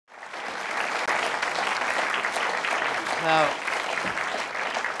Now,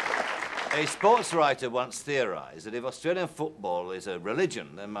 a sports writer once theorised that if Australian football is a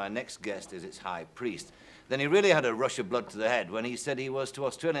religion, then my next guest is its high priest. Then he really had a rush of blood to the head when he said he was to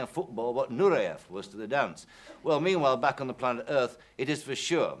Australian football what Nureyev was to the dance. Well, meanwhile, back on the planet Earth, it is for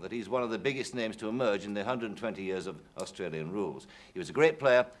sure that he's one of the biggest names to emerge in the 120 years of Australian rules. He was a great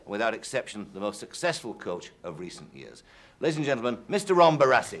player, and without exception, the most successful coach of recent years. Ladies and gentlemen, Mr. Ron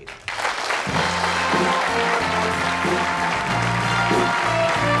Barassi.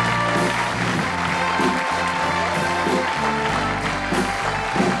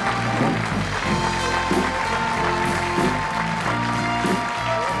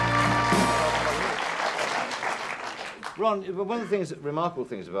 Ron, one of the remarkable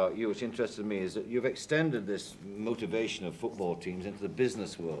things about you, which interested me, is that you've extended this motivation of football teams into the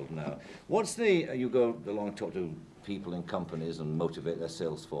business world now. What's you go along and talk to people in companies and motivate their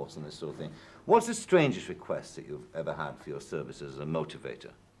sales force and this sort of thing. What's the strangest request that you've ever had for your services as a motivator?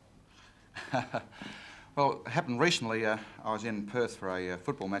 Well, it happened recently. I was in Perth for a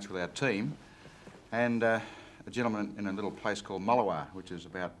football match with our team, and a gentleman in a little place called Mullawa, which is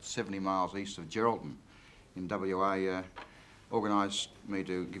about 70 miles east of Geraldton in WA, organised me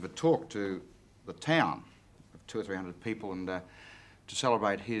to give a talk to the town of 200 or 300 people and to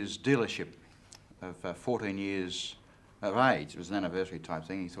celebrate his dealership of 14 years of age. It was an anniversary type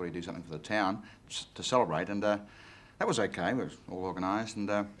thing. He thought he'd do something for the town to celebrate, and that was okay. It was all organised, and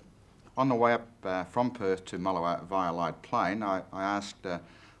on the way up from Perth to Mullawa via light plane, I asked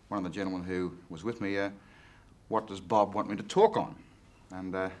one of the gentlemen who was with me, what does Bob want me to talk on?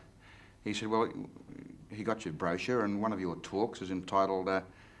 And he said, well, he got your brochure, and one of your talks is entitled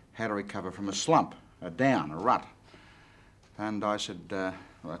How to Recover from a Slump, a down, a rut. And I said, well,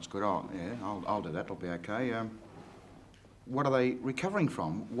 that's good. I'll do that. It'll be okay. What are they recovering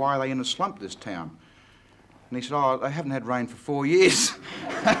from? Why are they in a slump, this town? And he said, oh, they haven't had rain for 4 years.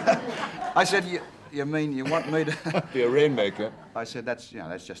 I said, you mean you want me to... be a rainmaker? I said, that's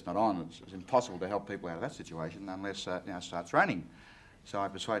just not on. It's impossible to help people out of that situation unless it starts raining. So I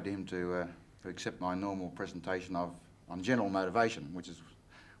persuaded him to accept my normal presentation on general motivation, which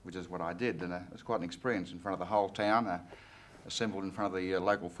is what I did. And it was quite an experience in front of the whole town, assembled in front of the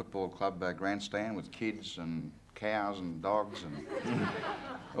local football club grandstand with kids and cows and dogs and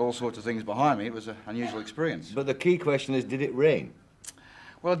all sorts of things behind me. It was an unusual experience. But the key question is, did it rain?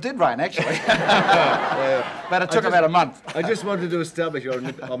 Well, it did rain, actually. But it took about a month. I just wanted to establish your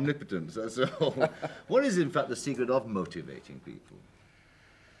omnipotence, that's all. What is, in fact, the secret of motivating people?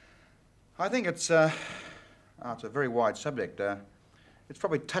 I think it's a very wide subject. It's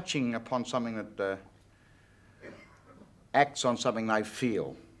probably touching upon something that acts on something they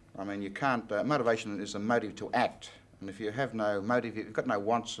feel. I mean, you can't... motivation is a motive to act. And if you have no motive, if you've got no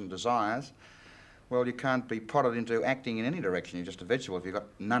wants and desires, well, you can't be prodded into acting in any direction. You're just a vegetable if you've got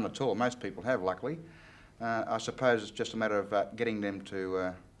none at all. Most people have, luckily. I suppose it's just a matter of getting them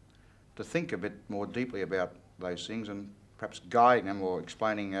to think a bit more deeply about those things and perhaps guiding them or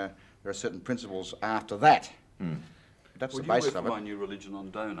explaining there are certain principles after that. That's the basis of it. Would you work for my new religion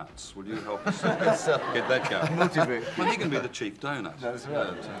on donuts? Would you help us get that going? Motivate. Well, he can be the chief donut. That's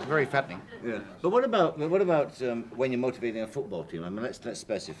right. Very fattening. Yeah. But what about when you're motivating a football team? I mean, let's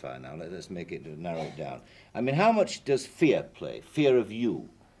specify now. Let's make it narrow it down. I mean, how much does fear play? Fear of you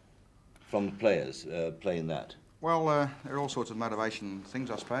from the players playing that? Well, there are all sorts of motivation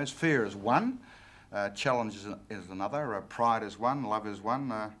things, I suppose. Fear is one. Challenge is another. Pride is one. Love is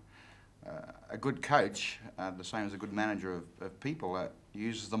one. A good coach, the same as a good manager of people,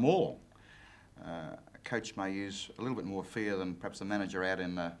 uses them all. A coach may use a little bit more fear than perhaps the manager out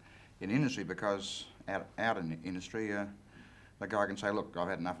in industry, because out in industry, the guy can say, look, I've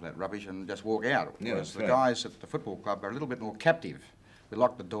had enough of that rubbish, and just walk out. Yeah, whereas the right. guys at the football club are a little bit more captive. We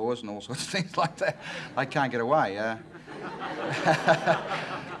lock the doors and all sorts of things like that. They can't get away.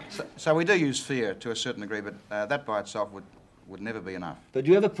 So we do use fear to a certain degree, but that by itself would never be enough. But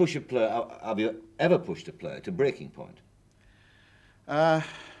do you ever push a player, have you ever pushed a player to breaking point?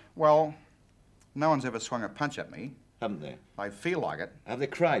 Well, no one's ever swung a punch at me. Haven't they? I feel like it. Have they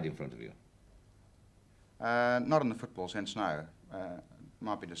cried in front of you? Not in the football sense, no.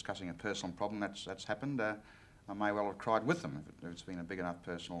 Might be discussing a personal problem that's happened. I may well have cried with them if it's been a big enough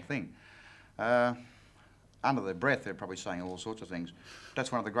personal thing. Under their breath, they're probably saying all sorts of things.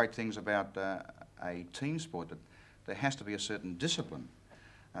 That's one of the great things about a team sport, that there has to be a certain discipline.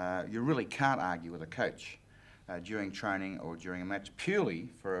 You really can't argue with a coach during training or during a match, purely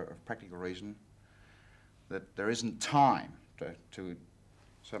for a practical reason that there isn't time to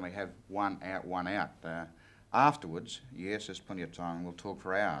certainly have one out, one out. Afterwards, yes, there's plenty of time, and we'll talk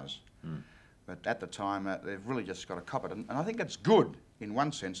for hours. But at the time, they've really just got to cop it. And I think it's good in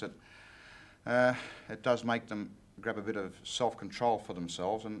one sense that it does make them grab a bit of self-control for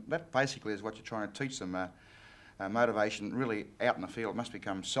themselves, and that basically is what you're trying to teach them. Motivation really out in the field must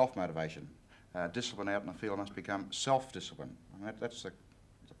become self-motivation. Discipline out in the field must become self-discipline. And that's the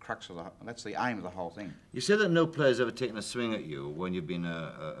crux of that's the aim of the whole thing. You said that no player's ever taken a swing at you when you've been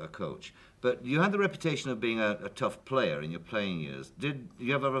a coach, but you had the reputation of being a tough player in your playing years. Did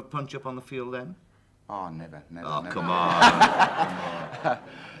you ever have a punch-up on the field then? Oh, never. Oh, never. come on.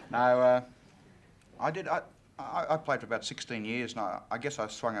 No, I did. I played for about 16 years, and I guess I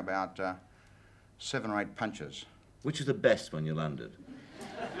swung about 7 or 8 punches. Which was the best when you landed?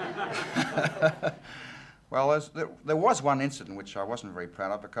 Well, there was one incident which I wasn't very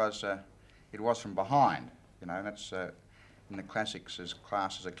proud of because it was from behind, you know, and that's in the classics is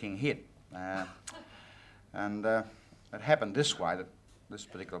classed as a king hit. And it happened this way, that this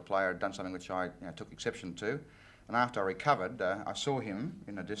particular player had done something which I took exception to, and after I recovered, I saw him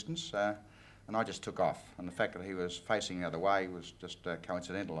in the distance, and I just took off. And the fact that he was facing the other way was just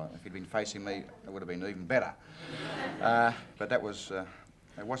coincidental. If he'd been facing me, it would have been even better. But that was,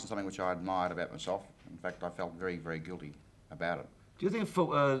 it wasn't something which I admired about myself. In fact, I felt very, very guilty about it. Do you think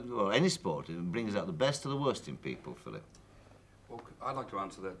or any sport, it brings out the best or the worst in people, Philip? Well, I'd like to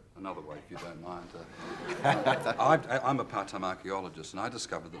answer that another way, if you don't mind. I'm a part-time archaeologist, and I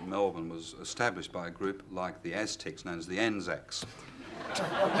discovered that Melbourne was established by a group like the Aztecs, known as the Anzacs.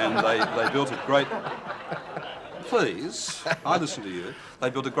 And they built a great... Please, I listen to you. They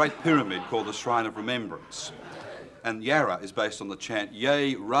built a great pyramid called the Shrine of Remembrance. And Yarra is based on the chant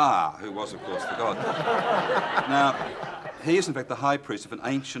Ye Ra, who was, of course, the god. Now, he is, in fact, the high priest of an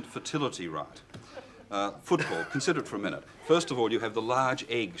ancient fertility rite. Football, consider it for a minute. First of all, you have the large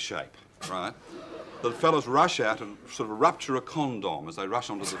egg shape, right? The fellows rush out and sort of rupture a condom as they rush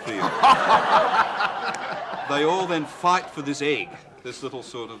onto the field. They all then fight for this egg, this little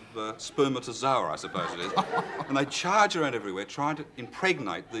sort of spermatozoa, I suppose it is, and they charge around everywhere trying to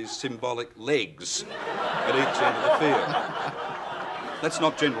impregnate these symbolic legs at each end of the field. That's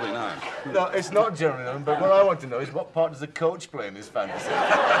not generally known. No, it's not generally known, but what I want to know is what part does the coach play in this fantasy?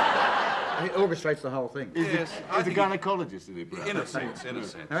 He orchestrates the whole thing. He's a gynaecologist, is he, perhaps? In a sense, in a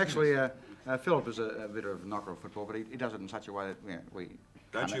sense. Now, actually, Philip is a bit of a knocker of football, but he does it in such a way that we...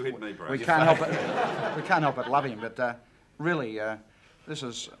 Don't you hit me, Brad. We can't help but love him, but really, this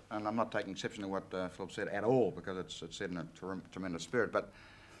is, and I'm not taking exception to what Philip said at all, because it's said in a tremendous spirit, but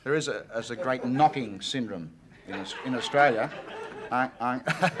there is a great knocking syndrome in Australia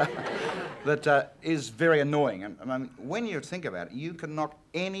that is very annoying. And I mean, when you think about it, you can knock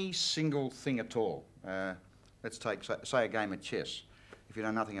any single thing at all. Let's take, say, a game of chess. If you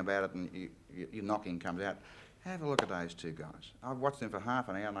know nothing about it and your knocking comes out, have a look at those two guys. I've watched them for half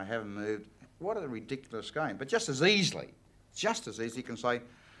an hour and they haven't moved. What a ridiculous game. But just as easily you can say,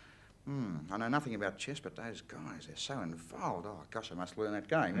 I know nothing about chess, but those guys, they're so involved. Oh, gosh, I must learn that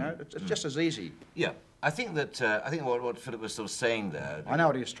game. You know, it's just as easy. Yeah, I think what Philip was sort of saying there... I know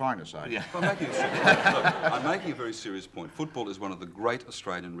what he was trying to say. Yeah. I'm making a very serious point. Football is one of the great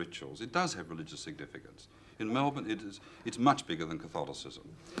Australian rituals. It does have religious significance. In Melbourne, it's much bigger than Catholicism.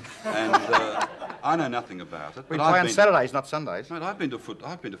 And I know nothing about it. We play on Saturdays, not Sundays. Mate, I've been to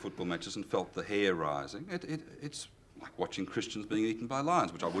football matches and felt the hair rising. It's like watching Christians being eaten by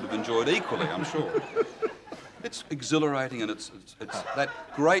lions, which I would have enjoyed equally, I'm sure. It's exhilarating, and it's that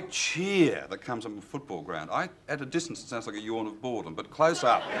great cheer that comes from a football ground. At a distance, it sounds like a yawn of boredom, but close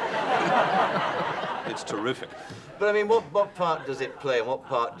up, it's terrific. But I mean, what part does it play, and what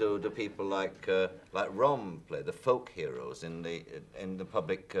part do people like Ron play, the folk heroes in the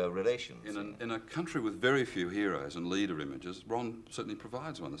public relations? In a country with very few heroes and leader images, Ron certainly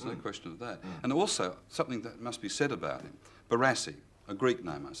provides one. There's no question of that. And also something that must be said about him: Barassi, a Greek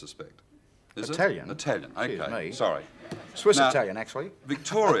name, I suspect. Is Italian. It? Italian. Okay. Me. Sorry. Swiss now, Italian, actually.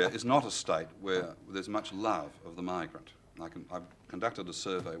 Victoria is not a state where there's much love of the migrant. I've conducted a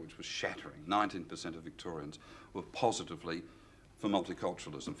survey which was shattering. 19% of Victorians were positively for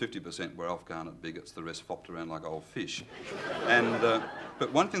multiculturalism. 50% were Afghan bigots. The rest flopped around like old fish. And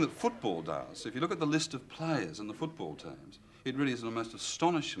but one thing that football does, if you look at the list of players in the football teams, it really is a most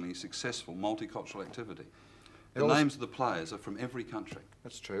astonishingly successful multicultural activity. The names of the players are from every country.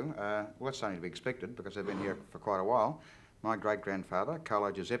 That's true. Well, that's only to be expected because they've been here for quite a while. My great-grandfather,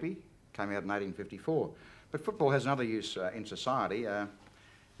 Carlo Giuseppe, came out in 1854. But football has another use in society.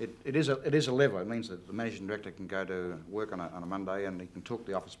 It is a lever. It means that the managing director can go to work on a Monday and he can talk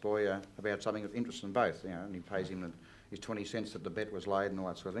to the office boy about something that interests them both. You know, and he pays him his 20 cents that the bet was laid and all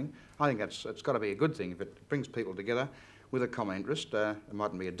that sort of thing. I think it's got to be a good thing if it brings people together. with a common interest. It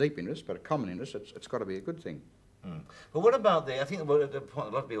mightn't be a deep interest, but a common interest. It's got to be a good thing. But what about I think the point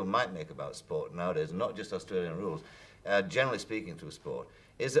a lot of people might make about sport nowadays, not just Australian rules, generally speaking through sport,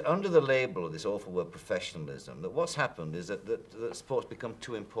 is that under the label of this awful word professionalism, that what's happened is that sport's become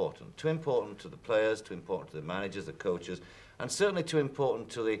too important to the players, too important to the managers, the coaches, and certainly too important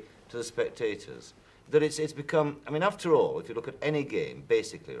to the spectators. That it's become, I mean, after all, if you look at any game,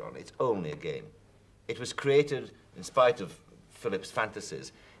 basically, Ron, it's only a game. It was created, in spite of Philip's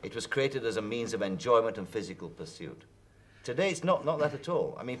fantasies, it was created as a means of enjoyment and physical pursuit. Today, it's not that at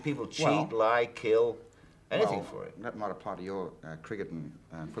all. I mean, people cheat, lie, kill, anything for it. That might apply to your cricket and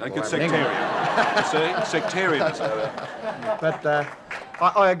football. Don't get sectarian. See? Sectarianism. But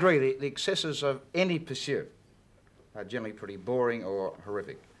I agree, the excesses of any pursuit are generally pretty boring or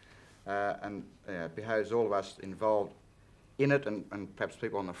horrific. And behoves all of us involved in it, and perhaps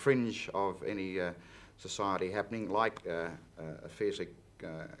people on the fringe of any society happening, like a fiercely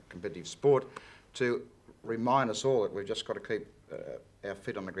competitive sport, to remind us all that we've just got to keep our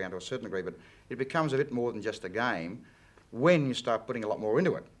feet on the ground to a certain degree. But it becomes a bit more than just a game when you start putting a lot more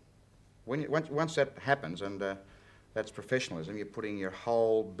into it. Once that happens, and that's professionalism, you're putting your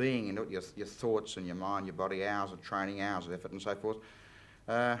whole being into it, your thoughts and your mind, your body, hours of training, hours of effort and so forth.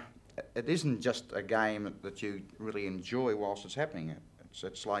 It isn't just a game that you really enjoy whilst it's happening.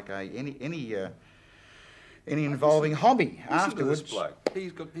 It's like any involving hobby afterwards. This bloke.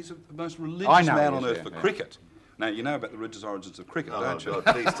 He's the most religious man on earth for cricket. Now, you know about the religious origins of cricket, don't you? God,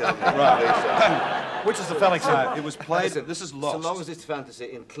 please tell me. Right. Which is the phallic symbol. It was played. Listen, this is lost. So long as this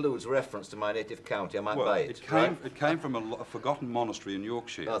fantasy includes reference to my native county, I might buy it. It came from a forgotten monastery in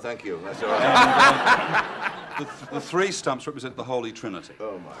Yorkshire. Oh, thank you. That's all right. The three stumps represent the Holy Trinity.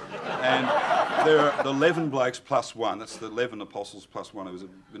 Oh, my God. And there are the 11 blokes plus one. That's the 11 apostles plus one who was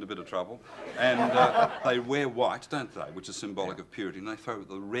in a bit of trouble. And they wear white, don't they, which is symbolic of purity. And they throw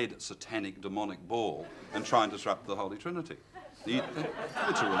the red satanic demonic ball and try and disrupt the Holy Trinity. It's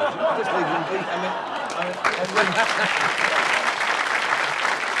a religion. Just leave them be.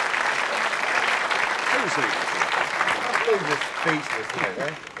 Leave this speechless, isn't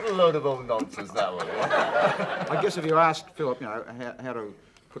it? A load of old nonsense, that one. I guess if you asked Philip, how to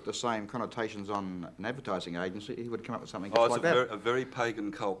put the same connotations on an advertising agency, he would come up with something just like that. It's a very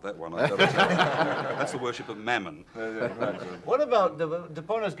pagan cult, that one. I've got to tell you. That's the worship of Mammon. What about the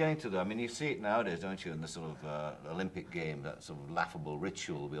point I was getting to, though? I mean, you see it nowadays, don't you, in the sort of Olympic game, that sort of laughable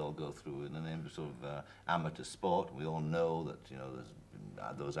ritual we all go through in the name of sort of amateur sport. We all know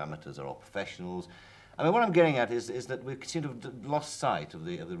that, those amateurs are all professionals. I mean, what I'm getting at is that we seem to have lost sight of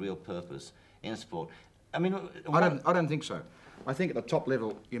the real purpose in sport. I mean, I don't think so. I think at the top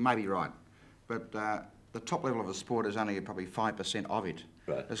level you may be right, but the top level of a sport is only probably 5% of it.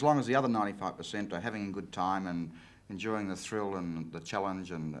 Right. As long as the other 95% are having a good time and enjoying the thrill and the challenge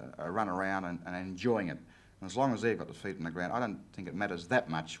and a run around and enjoying it. And as long as they've got the feet on the ground, I don't think it matters that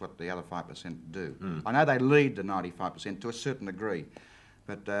much what the other 5% do. I know they lead the 95% to a certain degree,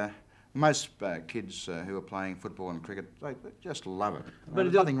 but most kids who are playing football and cricket, they just love it. But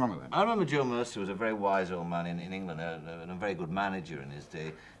there's nothing wrong with that. I remember Joe Mercer was a very wise old man in England and a very good manager in his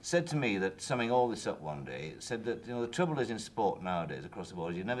day, said to me that, summing all this up one day, said that the trouble is in sport nowadays across the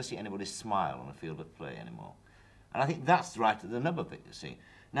board is you never see anybody smile on a field of play anymore. And I think that's right at the nub of it, you see.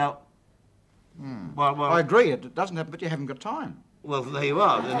 Now, well, I agree, it doesn't happen, but you haven't got time. Well, there you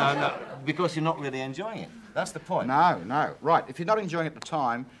are. No, because you're not really enjoying it. That's the point. No. Right, if you're not enjoying it at the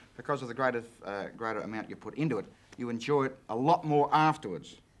time, because of the greater amount you put into it, you enjoy it a lot more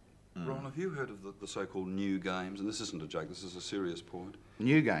afterwards. Ron, have you heard of the so-called new games? And this isn't a joke, this is a serious point.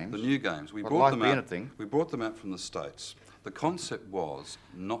 New games? The new games. We brought them out from the States. The concept was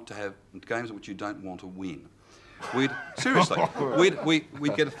not to have games in which you don't want to win. We'd get 3,000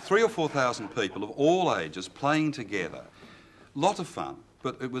 or 4,000 people of all ages playing together. Lot of fun,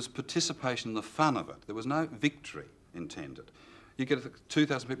 but it was participation in the fun of it. There was no victory intended. You get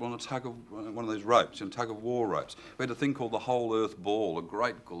 2,000 people on a tug of one of those ropes, tug of war ropes. We had a thing called the whole Earth ball, a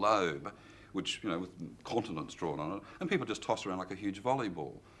great globe, which with continents drawn on it, and people just toss around like a huge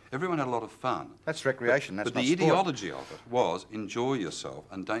volleyball. Everyone had a lot of fun. That's recreation. But the ideology of it was enjoy yourself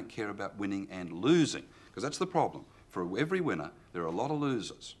and don't care about winning and losing, because that's the problem. For every winner, there are a lot of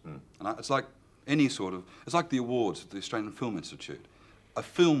losers, and it's like any sort of. It's like the awards at the Australian Film Institute. A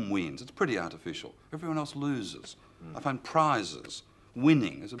film wins; it's pretty artificial. Everyone else loses. I find prizes,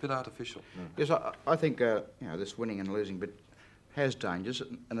 winning, is a bit artificial. Yes, I think this winning and losing bit has dangers,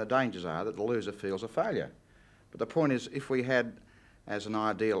 and the dangers are that the loser feels a failure. But the point is, if we had as an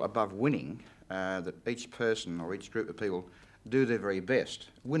ideal above winning, that each person or each group of people do their very best,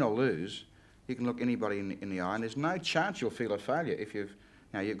 win or lose, you can look anybody in the eye and there's no chance you'll feel a failure if you've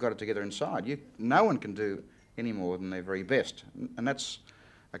got it together inside. No one can do any more than their very best. And that's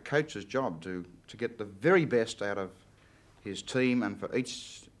a coach's job, to get the very best out of his team and for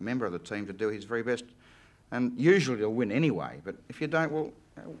each member of the team to do his very best. And usually they'll win anyway, but if you don't, well,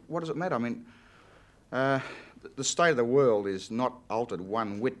 what does it matter? I mean, the state of the world is not altered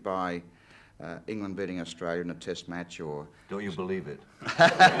one whit by England beating Australia in a test match or... Don't you believe it?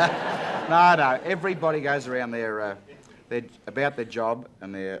 No, everybody goes around about their job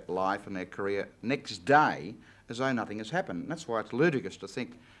and their life and their career next day as though nothing has happened. And that's why it's ludicrous to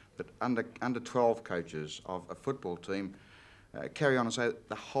think that under 12 coaches of a football team carry on and say that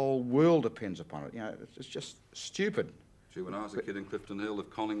the whole world depends upon it. It's just stupid. Gee, when I was a kid in Clifton Hill, if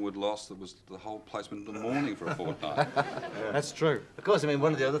Collingwood lost, the whole place went into mourning for a fortnight. That's true. Of course, I mean,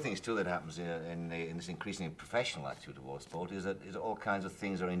 one of the other things too that happens in this increasingly professional attitude towards sport is that all kinds of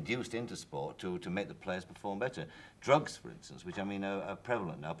things are induced into sport to make the players perform better. Drugs, for instance, which I mean are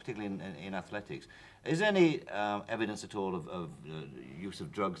prevalent now, particularly in athletics. Is there any evidence at all of use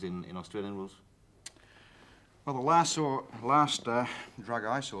of drugs in Australian rules? Well, the last drug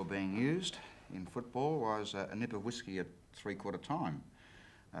I saw being used in football was a nip of whiskey at three-quarter time.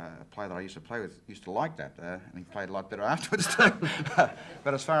 A player that I used to play with used to like that, and he played a lot better afterwards too.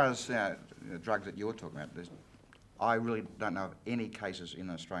 But as far as drugs that you're talking about, I really don't know of any cases in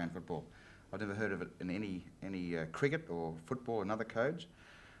Australian football. I've never heard of it in any cricket or football and other codes.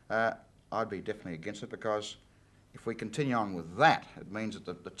 I'd be definitely against it, because if we continue on with that, it means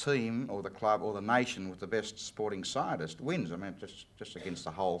that the team or the club or the nation with the best sporting scientist wins. I mean, just against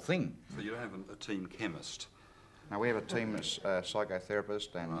the whole thing. So you don't have a team chemist? Now, we have a team of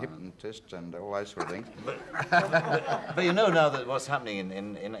psychotherapists and hypnotists and all those sort of things. But you know now that what's happening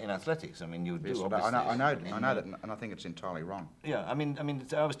in athletics. I mean, you do Yes, obviously. I know that, and I think it's entirely wrong. Yeah, I mean,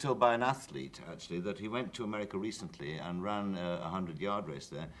 I was told by an athlete actually that he went to America recently and ran a 100-yard race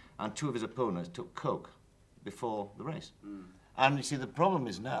there, and two of his opponents took coke before the race. And you see, the problem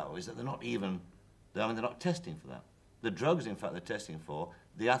is now is that they're not testing for that. The drugs, in fact, they're testing for,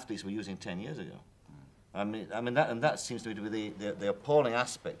 the athletes were using 10 years ago. I mean that seems to be the appalling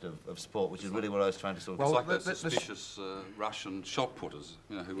aspect of sport, which is really what I was trying to sort of... It's like those suspicious Russian shot putters,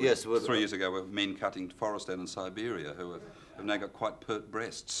 who yes, 3 years ago were men cutting forest down in Siberia, who have now got quite pert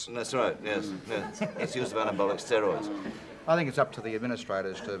breasts. That's right, yes. It's use of anabolic steroids. I think it's up to the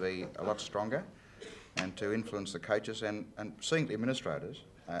administrators to be a lot stronger and to influence the coaches, and seeing the administrators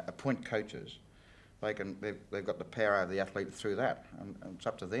appoint coaches, they've got the power over the athlete through that, and it's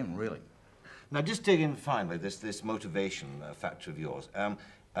up to them, really. Now, just digging finally this motivation factor of yours, and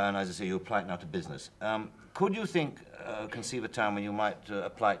as I say, you apply it now to business. Could you conceive a time when you might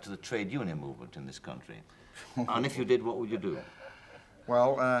apply it to the trade union movement in this country? And if you did, what would you do?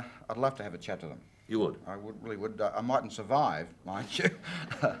 Well, I'd love to have a chat to them. You would? I really would. I mightn't survive, mind you.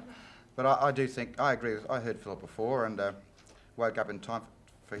 But I do think, I agree with, I heard Philip before and woke up in time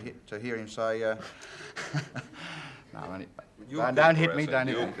to hear him say, no, don't hit me, don't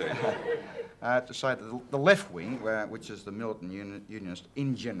hit me. To say that the left wing, which is the militant unionist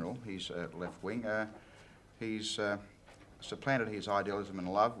in general, he's left wing, he's supplanted his idealism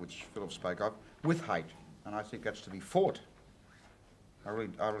and love, which Philip spoke of, with hate. And I think that's to be fought. I really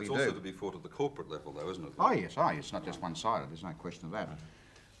do. It's also to be fought at the corporate level, though, isn't it? Oh, yes, it's not just one-sided, there's no question of that.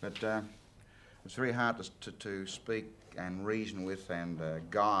 But it's very hard to speak and reason with and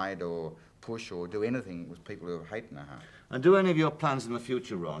guide or push or do anything with people who have hate in their heart. And do any of your plans in the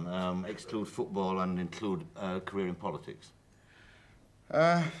future, Ron, exclude football and include a career in politics?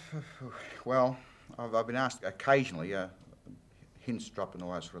 Well, I've been asked occasionally, hints drop and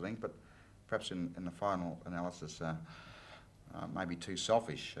all that sort of thing, but perhaps in the final analysis, maybe too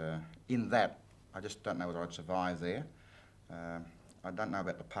selfish. In that, I just don't know whether I'd survive there. I don't know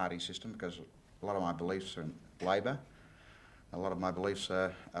about the party system, because a lot of my beliefs are in Labor. A lot of my beliefs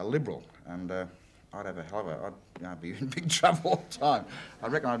are liberal, and I'd have a hell of a... I'd be in big trouble all the time. I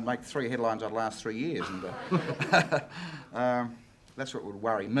reckon I'd make 3 headlines I'd last 3 years, and that's what would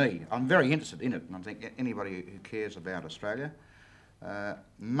worry me. I'm very interested in it, and I think anybody who cares about Australia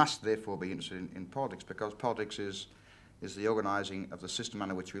must therefore be interested in politics, because politics is the organising of the system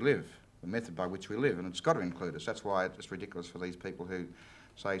under which we live, the method by which we live, and it's got to include us. That's why it's ridiculous for these people who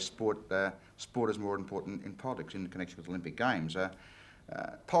say sport is more important in politics in connection with the Olympic Games.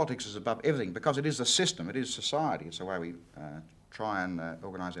 Politics is above everything, because it is the system, it is society. It's the way we try and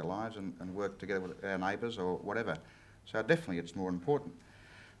organise our lives and work together with our neighbours or whatever. So definitely it's more important.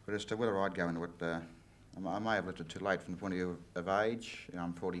 But as to whether I'd go into it, I may have left it too late from the point of view of age.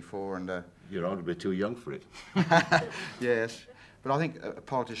 I'm 44 and... You're arguably too young for it. Yes, but I think a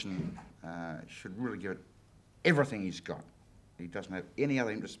politician should really give it everything he's got. He doesn't have any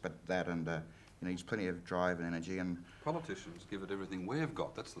other interest but that, and you know, he's plenty of drive and energy. And politicians give it everything we've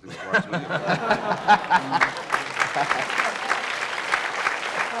got. That's the thing that worries me.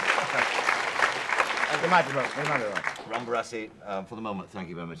 They might be right. Ron Barassi, for the moment, thank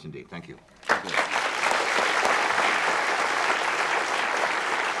you very much indeed. Thank you. Thank you.